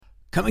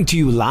Coming to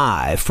you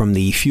live from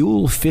the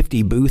Fuel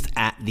 50 booth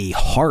at the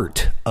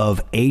heart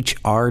of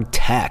HR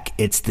tech.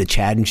 It's the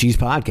Chad and Cheese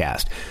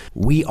podcast.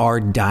 We are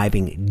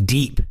diving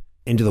deep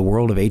into the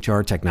world of HR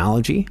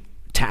technology,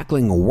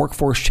 tackling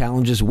workforce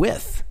challenges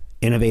with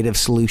innovative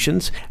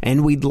solutions,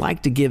 and we'd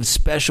like to give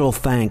special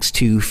thanks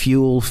to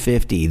Fuel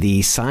 50,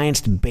 the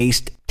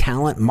science-based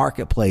talent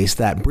marketplace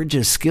that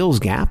bridges skills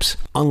gaps,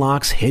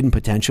 unlocks hidden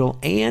potential,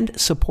 and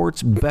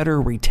supports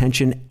better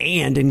retention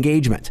and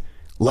engagement.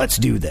 Let's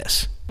do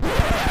this.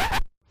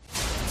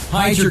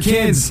 Hide your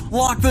kids.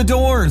 Lock the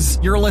doors.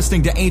 You're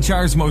listening to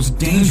HR's most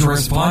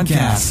dangerous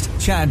podcast.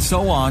 Chad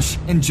Sowash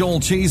and Joel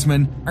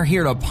Cheeseman are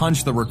here to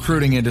punch the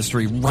recruiting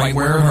industry right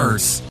where it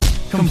hurts.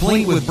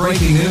 Complete with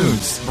breaking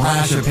news,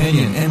 brash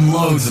opinion, and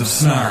loads of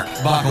snark.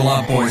 Buckle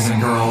up, boys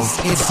and girls.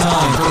 It's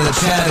time for the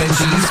Chad and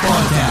Cheese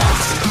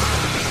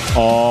podcast.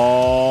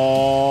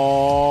 Oh,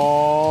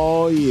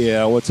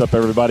 yeah. What's up,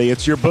 everybody?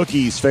 It's your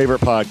bookie's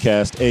favorite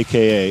podcast,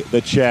 a.k.a. the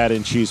Chad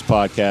and Cheese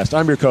podcast.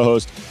 I'm your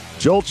co-host,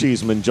 Joel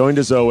Cheeseman, joined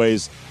as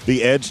always,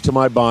 the edge to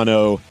my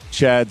Bono,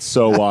 Chad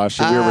Sowash.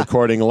 And we're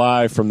recording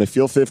live from the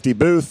Fuel 50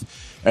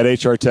 booth at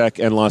HR Tech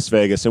in Las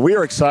Vegas. And we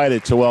are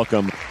excited to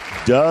welcome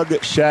Doug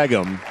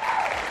Shagham,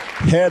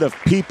 Head of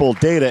People,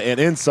 Data, and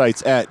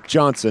Insights at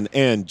Johnson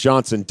 &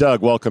 Johnson.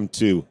 Doug, welcome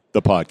to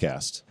the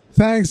podcast.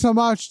 Thanks so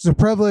much. It's a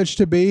privilege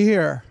to be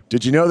here.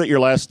 Did you know that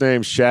your last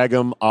name,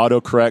 Shagham,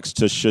 autocorrects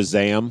to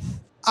Shazam?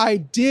 I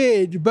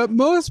did, but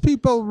most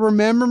people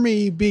remember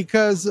me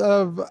because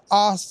of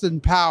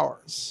Austin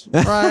Powers,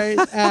 right?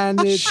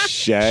 And it's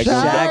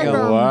Shagham,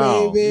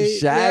 wow. baby.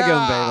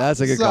 Shagham, baby.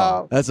 That's a good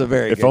call. That's a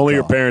very good If only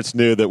call. your parents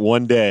knew that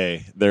one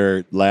day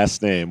their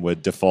last name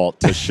would default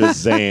to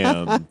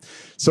Shazam.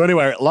 So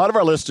anyway, a lot of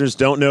our listeners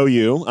don't know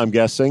you, I'm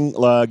guessing.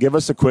 Give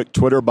us a quick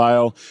Twitter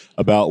bio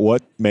about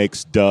what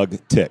makes Doug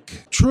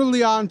tick.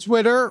 Truly on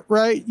Twitter,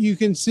 right? You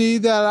can see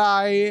that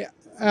I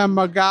am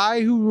a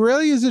guy who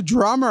really is a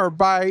drummer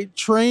by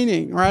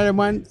training, right?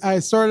 I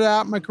started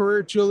out my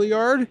career at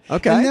Juilliard.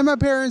 Okay. And then my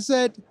parents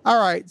said, all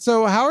right,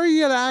 so how are you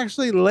going to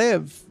actually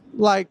live?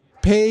 Like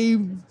pay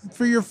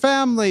for your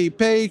family,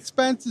 pay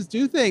expenses,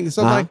 do things.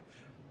 So I'm like,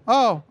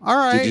 oh, all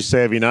right. Did you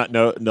say, have you not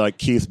know, like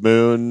Keith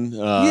Moon,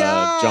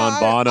 John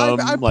Bonham?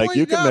 I like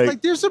you can out, make.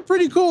 like there's some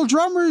pretty cool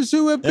drummers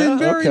who have been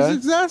very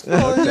successful.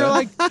 And they're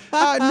like,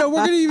 no,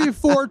 we're going to give you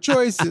four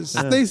choices.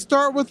 They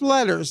start with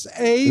letters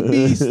A,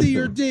 B, C,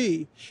 or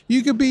D.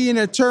 You could be an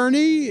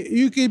attorney.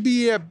 You could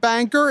be a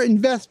banker,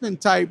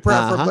 investment type,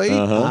 preferably.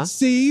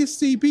 C,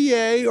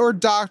 CPA, or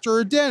doctor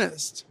or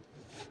dentist.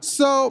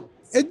 So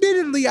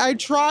admittedly, I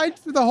tried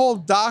for the whole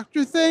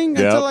doctor thing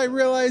until I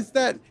realized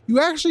that you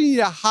actually need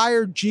a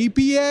higher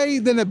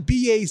GPA than a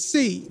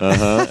BAC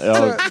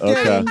to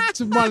get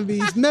into one of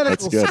these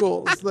medical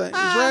schools things,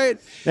 right?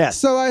 Yes.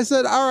 So I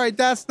said, all right,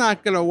 that's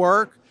not going to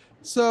work.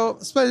 So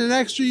spent an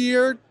extra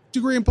year,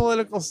 degree in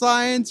political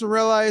science, and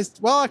realized,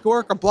 well, I could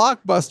work a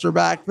Blockbuster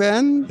back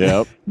then.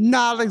 Yep.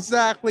 Not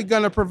exactly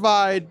going to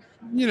provide,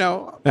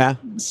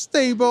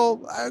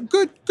 stable,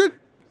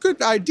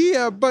 good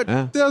idea, but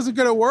isn't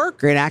going to work.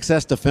 Great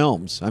access to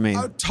films. I mean,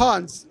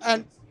 Tons,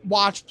 and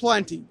watch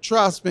plenty.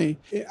 Trust me.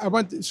 I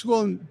went to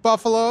school in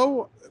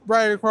Buffalo,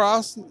 right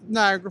across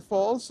Niagara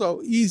Falls,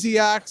 so easy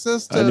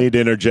access to. I need to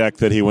interject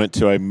that he went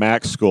to a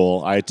Mac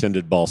school. I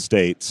attended Ball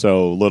State,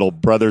 so little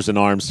brothers in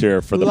arms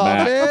here for the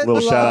Mac.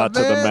 Little shout out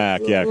to the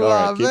Mac. Yeah, all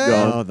right, keep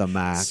going. Oh, the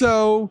Mac.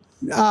 So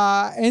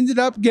ended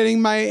up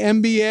getting my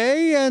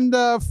MBA, and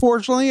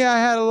fortunately I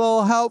had a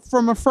little help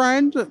from a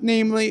friend,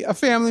 namely a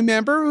family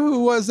member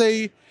who was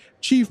a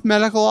chief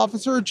medical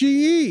officer at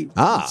GE.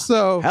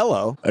 So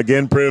hello.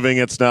 Again, proving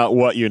it's not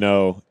what you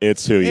know,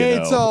 it's who you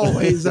know. It's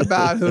always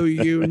about who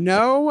you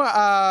know.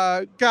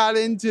 Got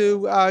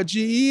into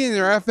GE and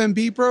their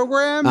FMP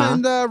program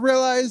and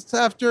realized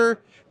after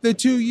the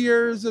 2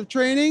 years of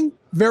training,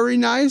 very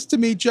nice to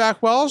meet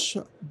Jack Welch.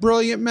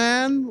 Brilliant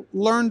man,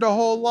 learned a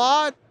whole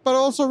lot, but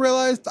also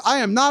realized I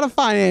am not a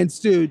finance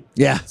dude.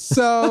 Yeah.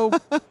 So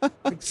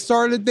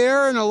started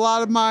there, and a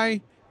lot of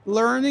my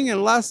learning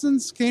and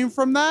lessons came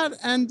from that,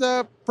 and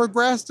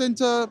progressed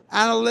into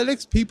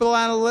analytics, people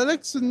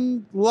analytics,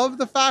 and love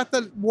the fact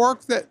that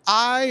work that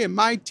I and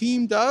my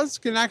team does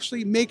can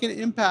actually make an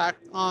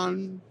impact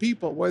on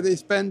people where they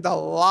spend a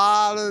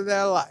lot of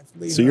their life.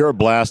 So you're a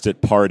blast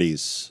at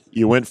parties.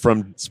 You went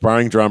from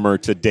sparring drummer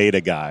to data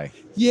guy.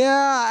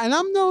 Yeah, and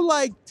I'm no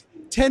like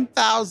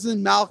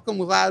 10,000 Malcolm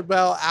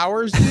Gladwell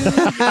hours, dude.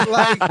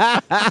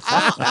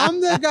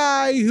 I'm the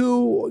guy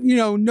who,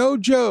 no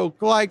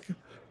joke, like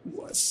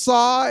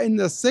saw in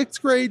the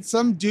 6th grade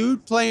some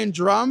dude playing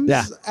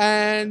drums,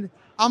 and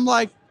I'm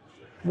like,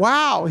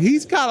 wow,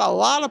 he's got a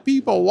lot of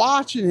people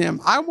watching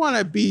him. I want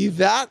to be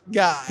that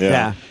guy.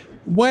 Yeah.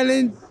 Went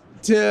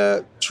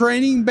into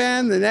training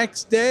band the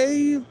next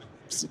day,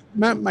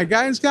 met my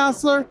guidance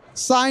counselor,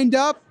 signed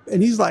up,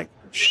 and he's like,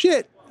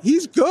 shit,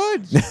 he's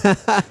good.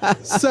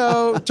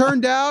 So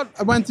turned out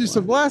I went through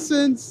some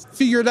lessons,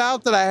 figured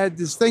out that I had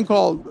this thing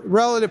called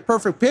relative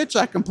perfect pitch.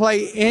 I can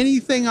play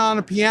anything on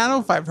a piano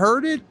if I've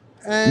heard it.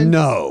 And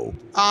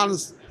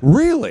honest,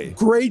 Really?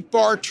 Great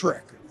bar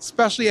trick,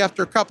 especially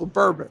after a couple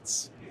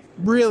bourbons.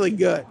 Really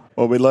good.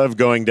 Well, we love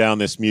going down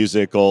this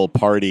musical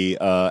party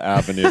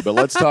avenue, but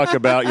let's talk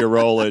about your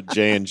role at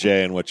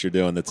J&J and what you're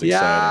doing that's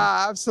exciting.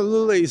 Yeah,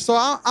 absolutely. So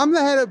I'm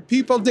the head of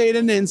People, Data,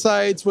 and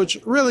Insights, which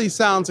really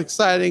sounds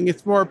exciting.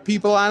 It's more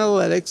people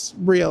analytics,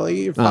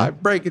 really, if I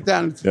break it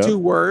down into two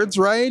words,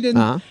 right?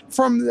 And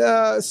from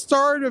the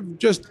start of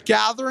just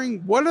gathering,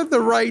 what are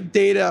the right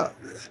data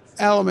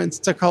elements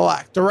to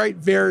collect, the right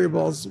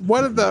variables?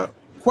 What are the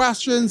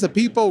questions that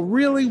people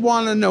really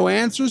want to know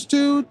answers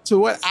to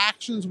what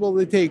actions will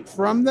they take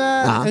from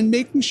that, and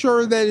making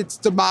sure that it's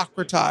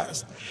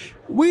democratized.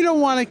 We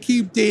don't want to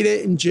keep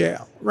data in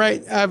jail,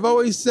 right? I've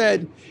always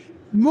said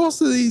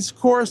most of these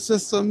core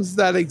systems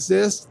that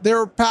exist,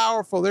 they're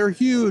powerful, they're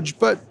huge,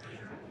 but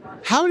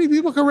how many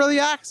people can really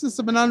access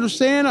them and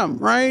understand them,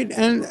 right?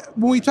 And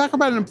when we talk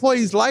about an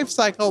employee's life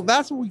cycle,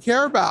 that's what we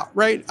care about,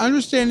 right?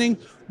 Understanding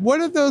what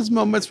are those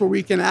moments where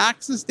we can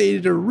access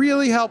data to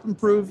really help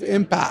improve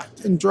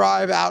impact and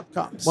drive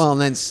outcomes. Well, and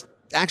then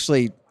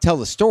actually tell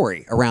the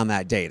story around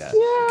that data.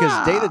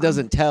 Because data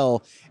doesn't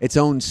tell its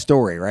own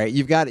story, right?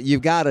 You've got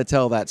to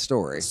tell that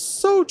story.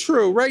 So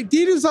true, right?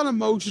 Data's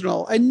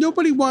unemotional, and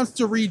nobody wants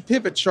to read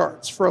pivot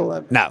charts for a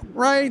living. No.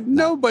 Right?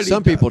 Nobody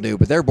Some does. people do,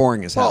 but they're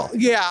boring as hell. Well,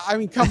 yeah, I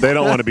mean, come on. They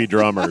don't want to be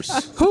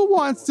drummers. Who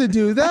wants to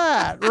do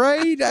that,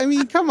 right? I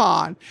mean, come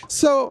on.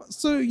 So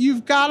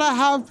you've got to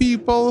have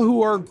people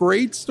who are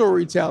great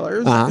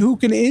storytellers, who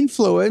can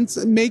influence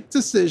and make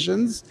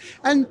decisions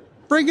and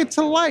bring it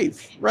to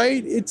life,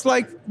 right? It's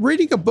like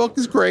reading a book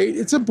is great.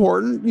 It's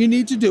important. You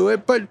need to do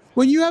it. But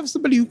when you have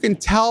somebody who can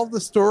tell the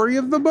story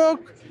of the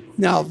book,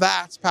 now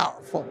that's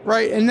powerful,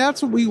 right? And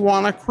that's what we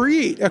want to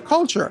create, a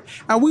culture.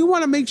 And we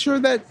want to make sure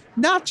that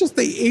not just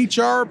the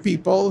HR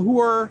people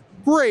who are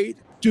great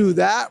do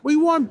that. We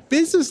want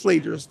business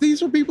leaders.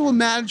 These are people who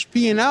manage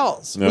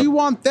P&Ls. Yep. We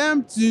want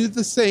them to do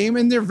the same,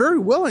 and they're very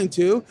willing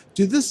to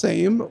do the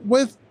same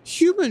with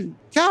human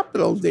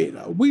capital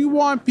data. We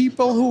want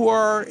people who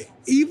are,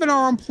 even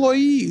our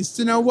employees,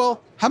 to know,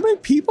 well, how many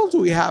people do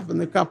we have in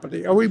the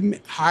company? Are we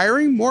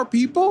hiring more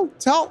people?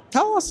 Tell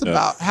us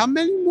about how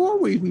many more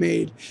we've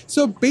made.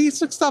 So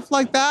basic stuff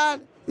like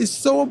that is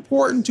so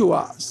important to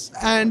us.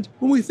 And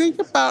when we think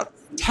about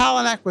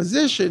talent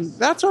acquisition,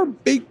 that's our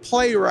big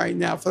play right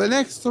now. For the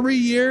next 3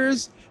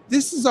 years,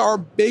 this is our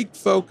big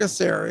focus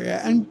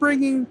area, and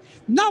bringing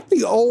not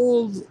the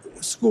old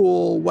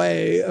school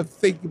way of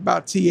thinking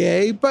about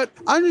TA, but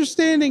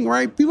understanding,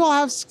 right? People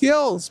have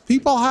skills,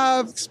 people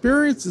have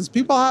experiences,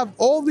 people have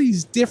all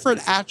these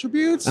different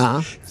attributes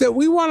that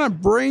we want to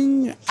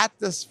bring at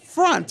this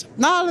front,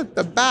 not at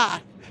the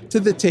back, to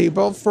the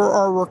table for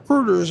our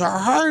recruiters, our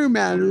hiring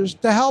managers,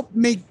 to help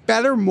make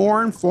better,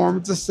 more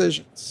informed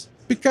decisions.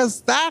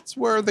 Because that's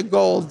where the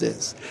gold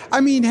is.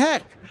 I mean,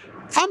 heck,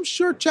 I'm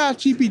sure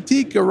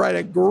ChatGPT could write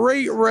a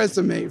great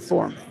resume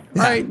for me,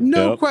 right?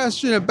 No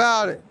question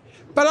about it.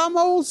 But I'm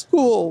old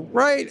school,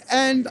 right?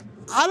 And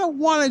I don't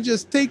want to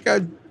just take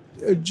a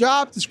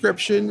job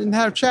description and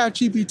have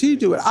ChatGPT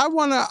do it. I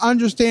want to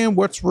understand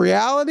what's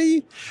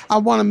reality. I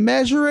want to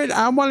measure it.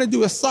 I want to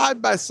do a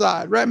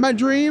side-by-side, right? My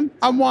dream,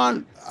 I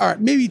want, all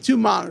right, maybe 2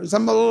 monitors.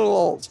 I'm a little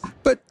old,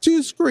 but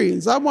 2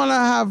 screens. I want to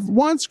have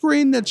one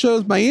screen that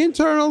shows my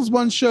internals,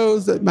 one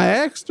shows that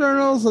my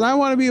externals, and I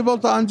want to be able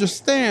to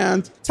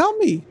understand. Tell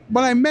me,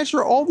 when I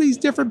measure all these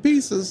different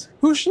pieces,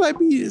 who should I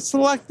be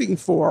selecting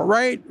for,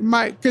 right?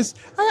 Because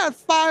I had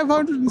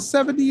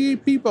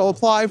 578 people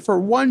apply for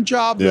one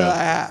job that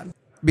I had.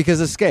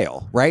 Because of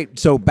scale, right?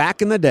 So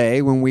back in the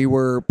day when we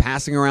were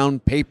passing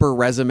around paper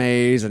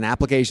resumes and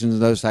applications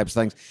and those types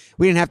of things,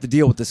 we didn't have to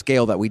deal with the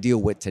scale that we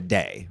deal with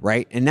today,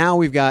 right? And now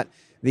we've got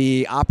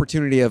the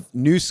opportunity of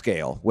new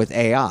scale with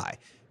AI.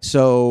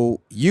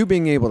 So you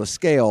being able to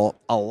scale,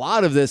 a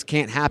lot of this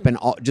can't happen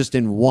just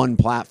in one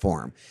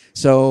platform.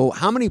 So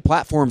how many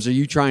platforms are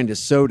you trying to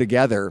sew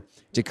together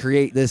to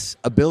create this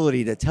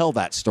ability to tell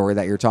that story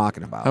that you're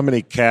talking about? How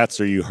many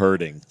cats are you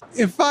herding?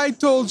 If I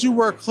told you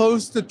we're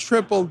close to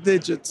triple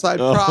digits, I'd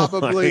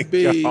probably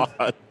be...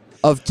 God.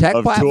 Of tech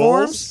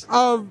platforms?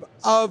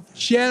 Of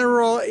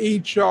general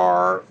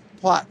HR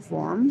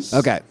platforms.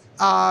 Okay.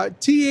 TA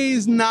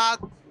is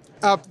not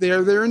up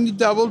there. They're in the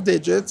double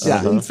digits,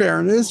 in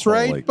fairness,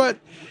 right? But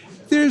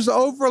there's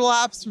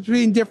overlaps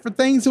between different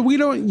things, and we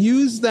don't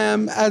use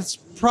them as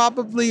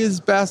probably as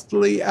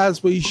bestly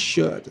as we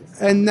should.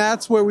 And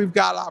that's where we've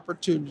got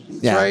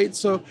opportunities, right?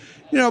 So,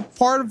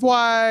 part of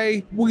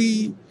why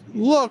we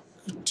look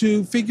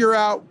to figure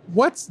out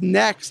what's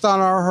next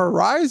on our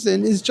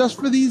horizon is just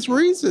for these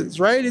reasons,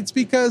 right? It's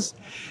because,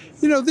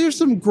 there's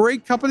some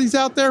great companies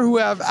out there who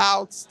have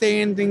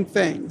outstanding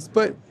things,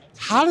 but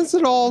how does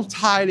it all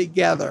tie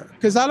together?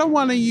 Because I don't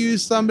want to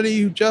use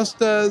somebody who just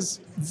does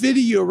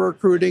video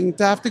recruiting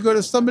to have to go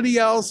to somebody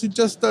else who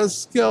just does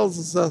skills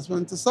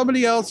assessment, to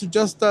somebody else who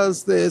just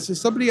does this, or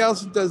somebody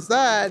else who does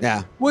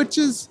that, which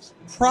is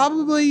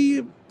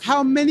probably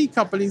how many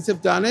companies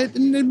have done it,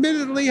 and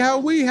admittedly how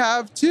we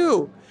have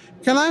too.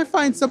 can I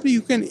find somebody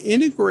who can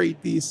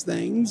integrate these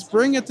things,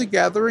 bring it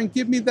together, and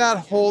give me that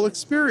whole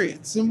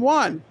experience in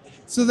one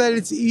so that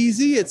it's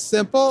easy, it's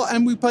simple,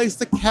 and we place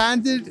the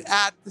candidate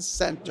at the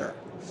center.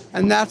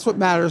 And that's what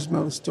matters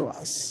most to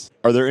us.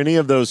 Are there any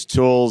of those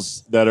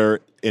tools that are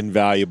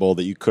invaluable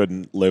that you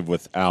couldn't live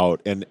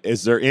without? And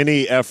is there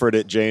any effort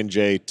at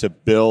J&J to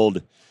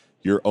build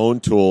your own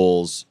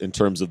tools in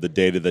terms of the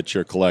data that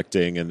you're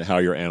collecting and how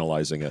you're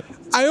analyzing it?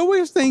 I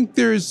always think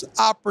there's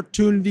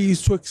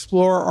opportunities to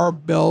explore our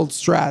build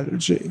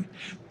strategy.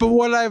 But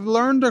what I've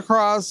learned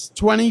across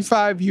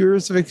 25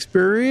 years of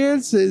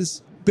experience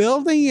is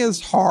building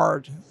is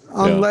hard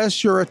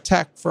unless you're a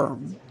tech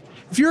firm.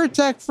 If you're a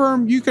tech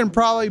firm, you can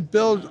probably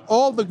build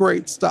all the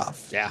great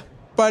stuff. Yeah.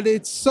 But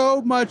it's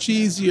so much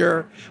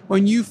easier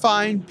when you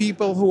find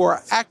people who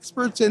are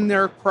experts in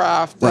their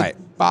craft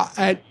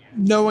at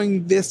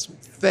knowing this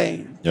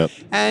thing. Yep.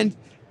 And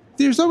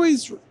there's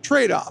always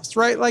trade-offs,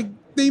 right? Like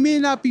they may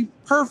not be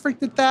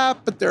perfect at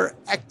that, but they're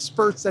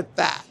experts at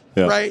that,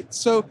 right?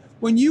 So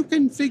when you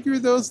can figure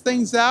those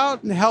things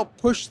out and help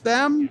push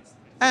them,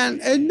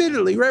 and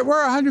admittedly, right,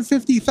 we're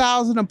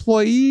 150,000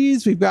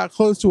 employees. We've got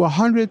close to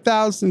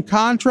 100,000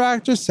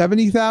 contractors,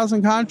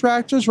 70,000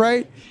 contractors,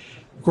 right?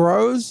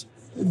 Grows.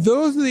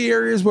 Those are the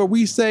areas where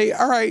we say,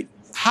 all right,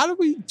 how do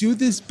we do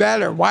this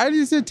better? Why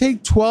does it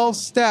take 12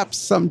 steps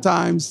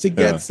sometimes to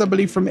get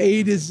somebody from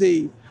A to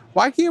Z?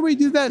 Why can't we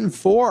do that in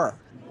 4,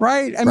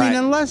 right? I mean,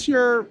 unless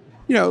you're,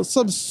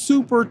 some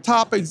super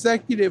top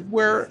executive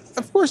where,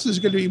 of course, there's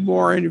going to be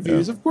more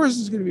interviews. Of course,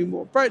 there's going to be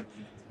more. But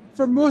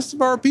for most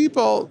of our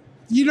people,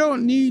 you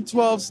don't need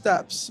 12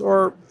 steps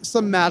or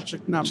some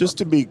magic number. Just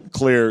to be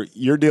clear,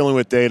 you're dealing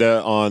with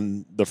data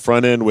on the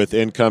front end with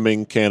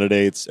incoming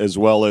candidates as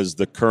well as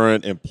the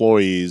current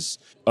employees,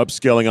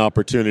 upskilling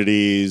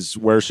opportunities,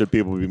 where should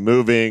people be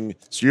moving.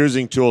 So you're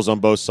using tools on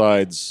both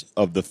sides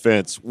of the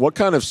fence. What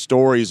kind of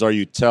stories are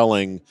you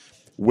telling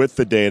with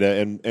the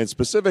data? And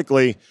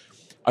specifically,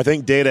 I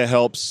think data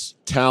helps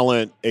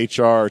talent,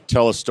 HR,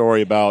 tell a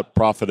story about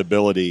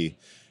profitability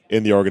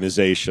in the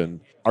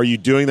organization. Are you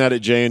doing that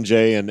at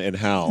J&J and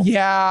how?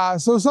 Yeah.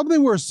 So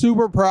something we're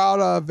super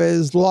proud of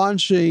is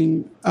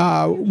launching,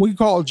 we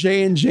call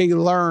J&J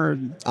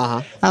Learn.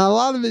 And a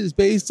lot of it is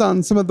based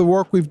on some of the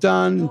work we've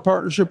done in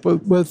partnership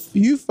with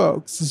you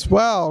folks as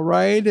well,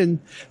 right? And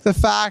the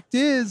fact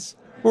is,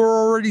 we're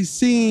already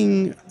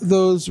seeing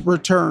those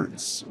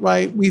returns,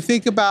 right? We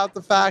think about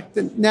the fact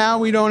that now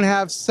we don't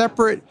have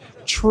separate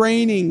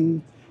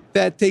training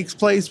that takes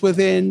place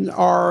within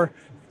our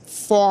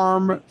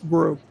farm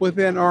group,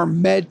 within our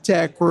med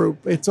tech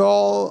group. It's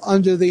all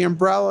under the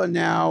umbrella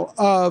now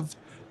of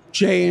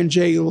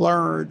J&J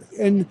Learn.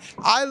 And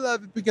I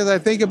love it because I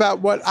think about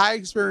what I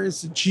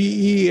experienced at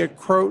GE at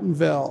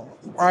Crotonville,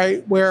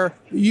 right? Where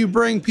you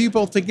bring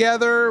people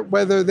together,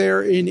 whether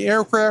they're in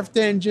aircraft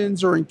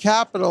engines or in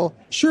capital.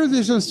 Sure,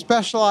 there's some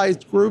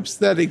specialized groups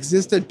that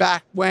existed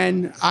back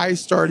when I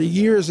started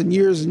years and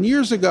years and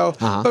years ago,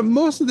 but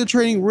most of the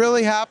training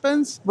really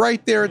happens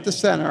right there at the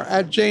center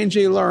at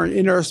J&J Learn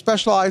in our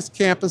specialized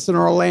campus in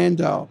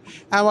Orlando.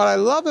 And what I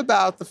love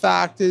about the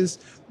fact is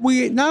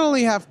we not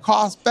only have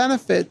cost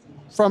benefit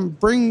from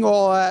bringing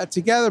all that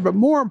together, but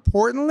more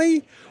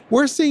importantly,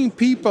 we're seeing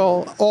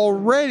people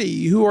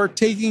already who are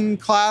taking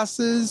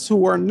classes,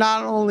 who are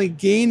not only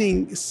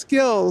gaining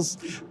skills,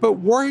 but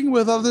working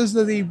with others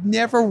that they've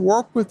never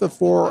worked with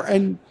before.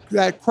 And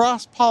that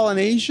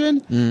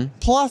cross-pollination,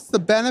 plus the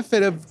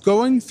benefit of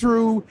going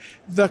through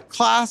the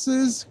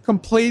classes,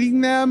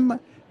 completing them,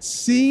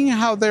 seeing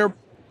how their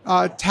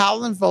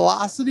talent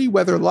velocity,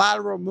 whether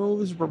lateral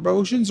moves,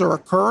 promotions are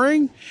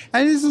occurring.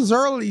 And this is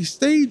early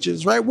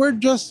stages, right? We're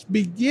just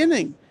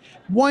beginning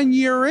 1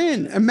 year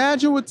in.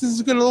 Imagine what this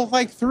is going to look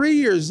like 3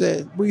 years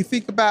in. We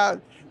think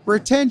about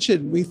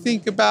retention. We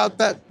think about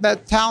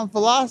that talent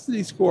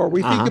velocity score.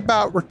 We think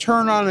about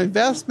return on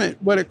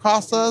investment, what it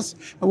costs us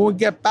and what we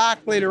get back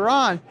later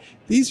on.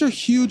 These are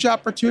huge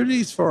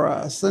opportunities for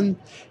us. And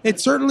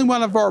it's certainly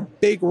one of our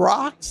big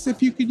rocks,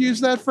 if you could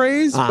use that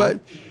phrase, but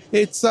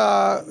it's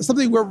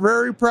something we're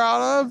very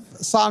proud of.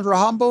 Sandra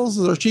Humbles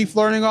is our Chief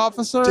Learning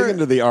Officer. Dig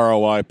into the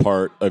ROI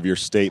part of your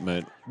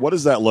statement. What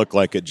does that look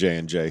like at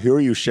J&J? Who are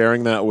you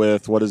sharing that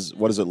with? What does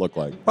it look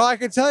like? Well, I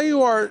can tell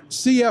you our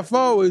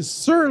CFO is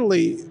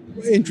certainly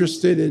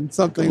interested in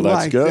something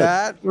like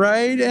that,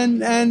 right?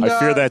 And I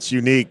fear that's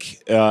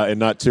unique in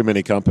not too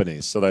many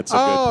companies, so that's a good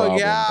problem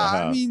to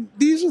have. I mean,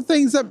 these are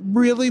things that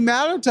really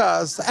matter to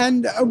us,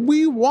 and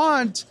we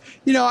want.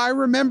 I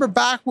remember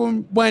back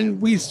when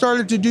we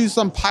started to do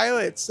some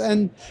pilots,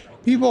 and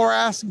people were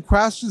asking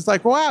questions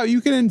like, "Wow, you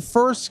can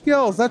infer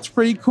skills. That's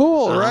pretty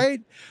cool,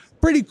 right?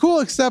 Pretty cool,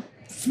 except."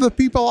 For the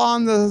people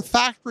on the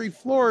factory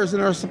floors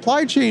in our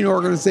supply chain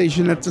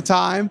organization at the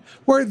time,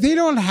 where they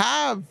don't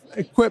have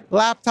equipped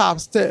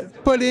laptops to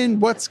put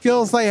in what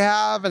skills they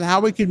have and how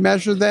we could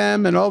measure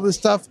them and all this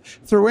stuff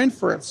through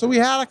inference. So we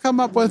had to come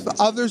up with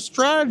other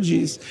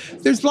strategies.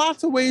 There's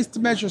lots of ways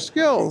to measure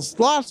skills,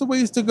 lots of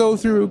ways to go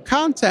through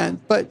content,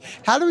 but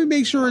how do we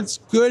make sure it's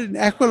good and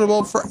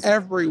equitable for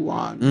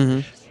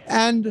everyone?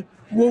 And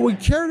what we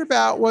cared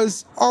about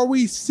was, are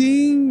we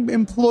seeing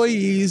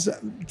employees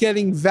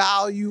getting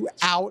value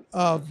out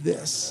of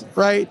this,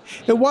 right?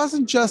 It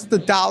wasn't just the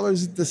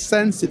dollars and the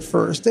cents at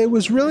first. It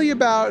was really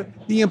about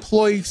the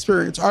employee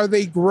experience. Are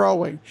they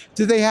growing?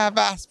 Do they have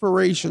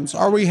aspirations?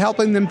 Are we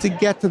helping them to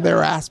get to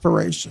their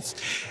aspirations?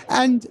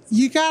 And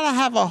you got to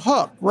have a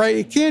hook, right?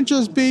 It can't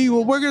just be,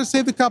 well, we're going to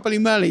save the company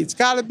money. It's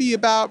got to be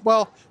about,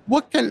 well,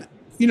 what can,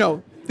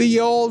 the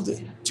old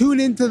tune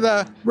into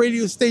the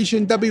radio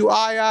station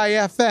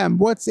WIIFM.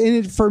 What's in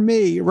it for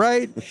me,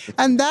 right?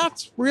 And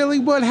that's really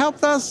what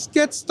helped us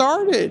get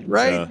started,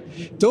 right?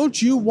 Yeah. Don't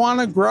you want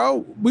to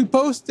grow? We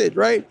posted,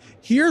 right?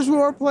 Here's what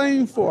we're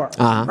playing for,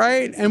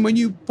 right? And when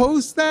you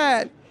post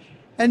that,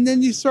 and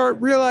then you start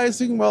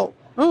realizing, well,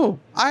 oh,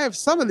 I have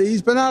some of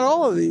these, but not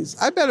all of these.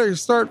 I better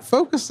start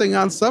focusing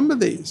on some of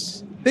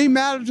these. They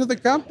matter to the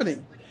company.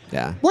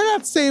 Yeah. We're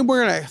not saying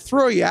we're going to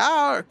throw you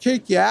out or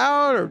kick you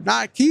out or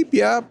not keep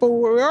you, but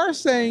what we are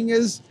saying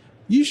is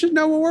you should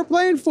know what we're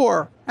playing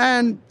for.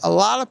 And a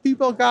lot of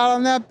people got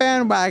on that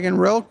bandwagon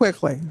real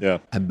quickly. Yeah.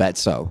 I bet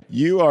so.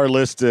 You are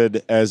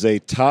listed as a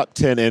top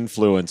 10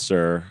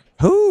 influencer.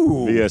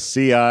 Who? Via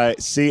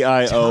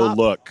CIO top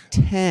Look.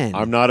 10.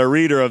 I'm not a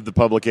reader of the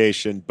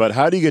publication, but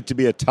how do you get to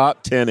be a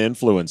top 10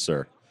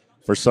 influencer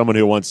for someone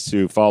who wants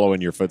to follow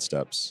in your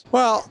footsteps?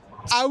 Well,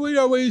 I would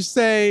always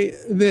say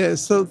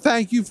this. So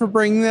thank you for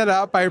bringing that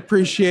up. I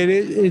appreciate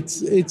it.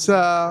 It's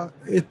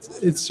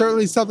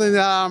certainly something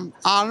that I'm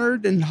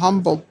honored and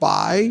humbled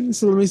by.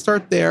 So let me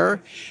start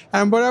there.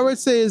 And what I would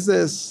say is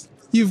this.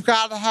 You've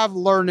got to have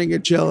learning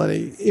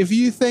agility. If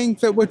you think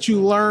that what you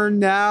learn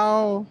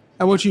now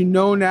and what you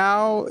know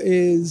now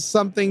is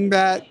something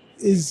that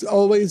is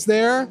always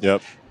there,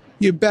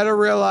 you better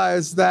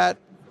realize that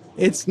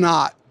it's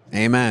not.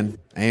 Amen.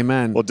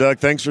 Amen. Well, Doug,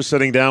 thanks for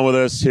sitting down with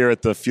us here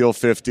at the Fuel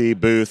 50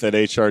 booth at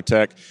HR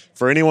Tech.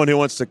 For anyone who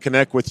wants to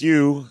connect with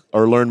you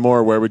or learn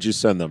more, where would you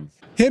send them?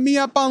 Hit me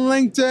up on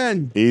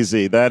LinkedIn.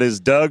 Easy. That is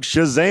Doug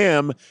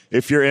Shazam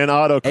if you're in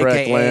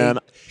autocorrect land.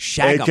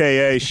 Shagham.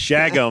 AKA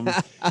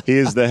Shagham. He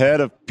is the head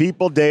of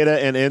people,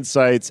 data, and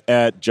insights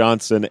at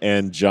Johnson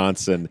 &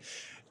 Johnson.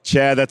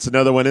 Chad, that's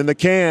another one in the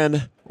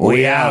can.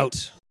 We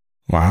out.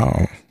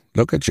 Wow.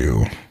 Look at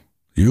you.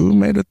 You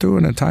made it through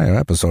an entire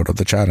episode of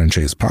the Chad and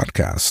Cheese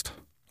podcast.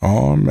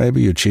 Or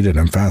maybe you cheated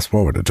and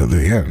fast-forwarded to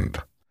the end.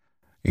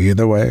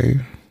 Either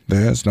way,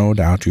 there's no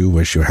doubt you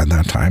wish you had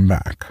that time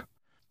back.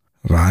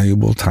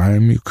 Valuable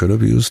time you could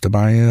have used to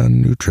buy a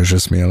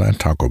nutritious meal at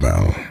Taco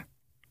Bell,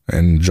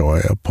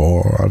 enjoy a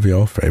pour of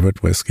your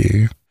favorite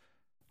whiskey,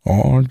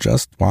 or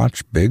just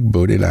watch big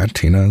booty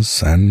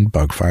Latinas and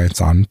bug fights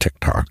on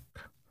TikTok.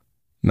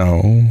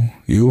 No,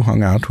 you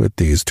hung out with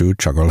these two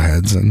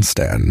chuckleheads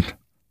instead.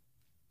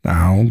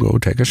 Now go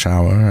take a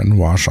shower and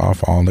wash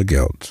off all the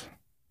guilt.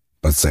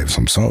 But save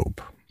some soap,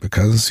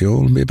 because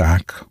you'll be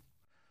back.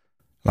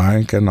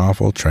 Like an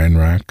awful train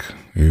wreck,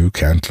 you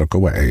can't look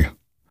away.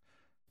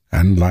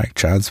 And like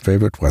Chad's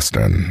favorite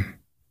Western,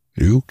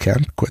 you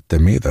can't quit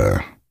them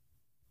either.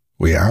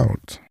 We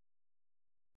out.